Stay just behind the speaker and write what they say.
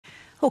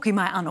Hoki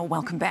mai anō,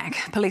 welcome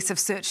back. Police have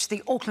searched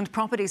the Auckland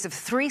properties of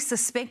 3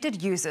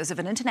 suspected users of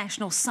an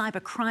international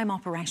cybercrime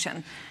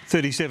operation.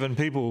 37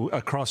 people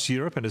across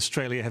Europe and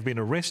Australia have been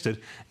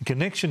arrested in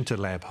connection to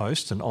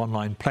LabHost, an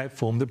online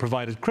platform that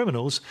provided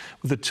criminals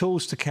with the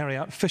tools to carry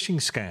out phishing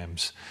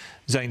scams.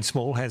 Zane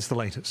Small has the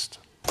latest.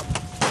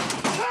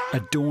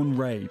 A dawn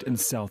raid in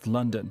South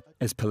London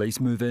as police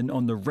move in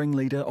on the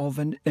ringleader of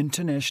an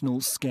international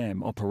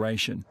scam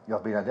operation. You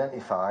have been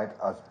identified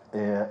as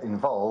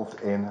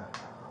involved in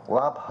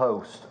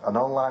LabHost, an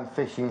online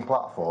phishing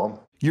platform.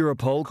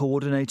 Europol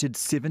coordinated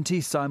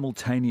 70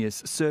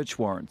 simultaneous search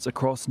warrants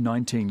across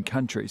 19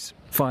 countries.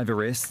 5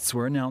 arrests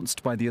were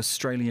announced by the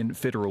Australian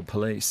Federal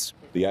Police.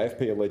 The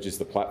AFP alleges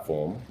the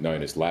platform,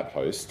 known as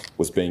LabHost,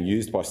 was being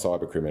used by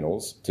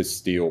cybercriminals to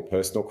steal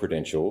personal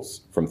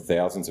credentials from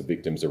thousands of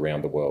victims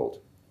around the world,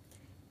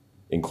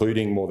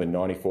 including more than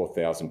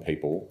 94,000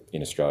 people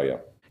in Australia.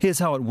 Here's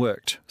how it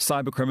worked.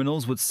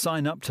 Cybercriminals would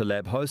sign up to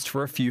LabHost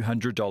for a few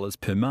 $100s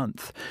per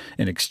month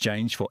in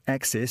exchange for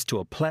access to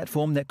a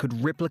platform that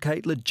could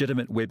replicate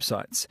legitimate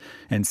websites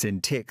and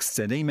send texts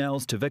and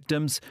emails to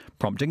victims,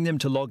 prompting them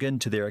to log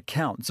into their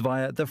accounts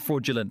via the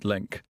fraudulent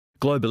link.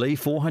 Globally,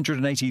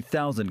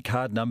 480,000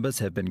 card numbers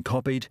have been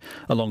copied,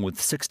 along with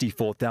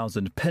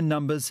 64,000 PIN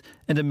numbers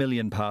and 1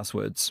 million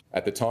passwords.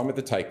 At the time of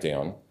the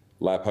takedown,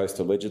 LabHost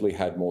allegedly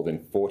had more than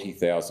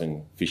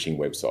 40,000 phishing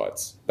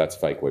websites, that's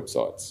fake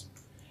websites,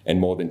 and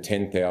more than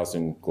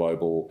 10,000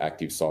 global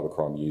active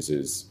cybercrime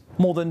users.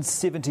 More than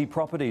 70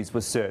 properties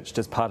were searched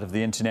as part of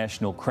the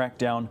international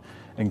crackdown,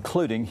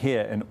 including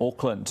here in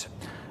Auckland.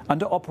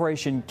 Under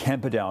Operation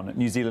Camperdown,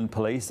 New Zealand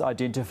police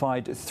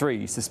identified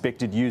 3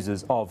 suspected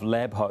users of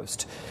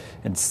LabHost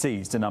and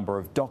seized a number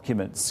of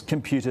documents,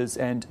 computers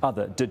and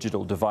other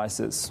digital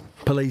devices.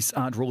 Police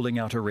aren't ruling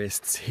out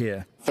arrests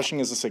here.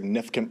 Phishing is a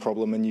significant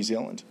problem in New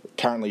Zealand.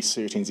 Currently,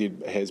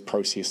 CertNZ has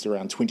processed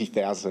around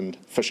 20,000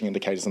 phishing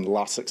indicators in the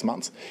last 6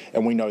 months,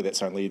 and we know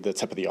that's only the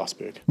tip of the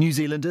iceberg. New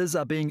Zealanders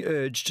are being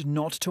urged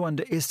not to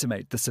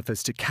underestimate the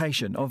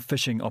sophistication of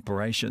phishing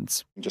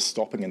operations. Just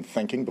stopping and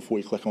thinking before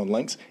you click on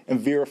links and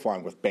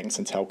verifying with banks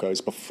and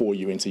telcos before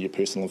you enter your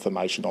personal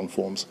information on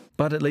forms.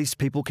 But at least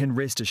people can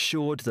rest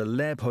assured the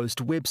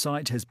LabHost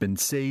website has been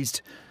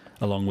seized,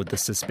 along with the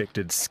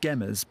suspected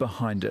scammers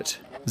behind it.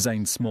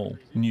 Zane Small,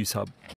 Newshub.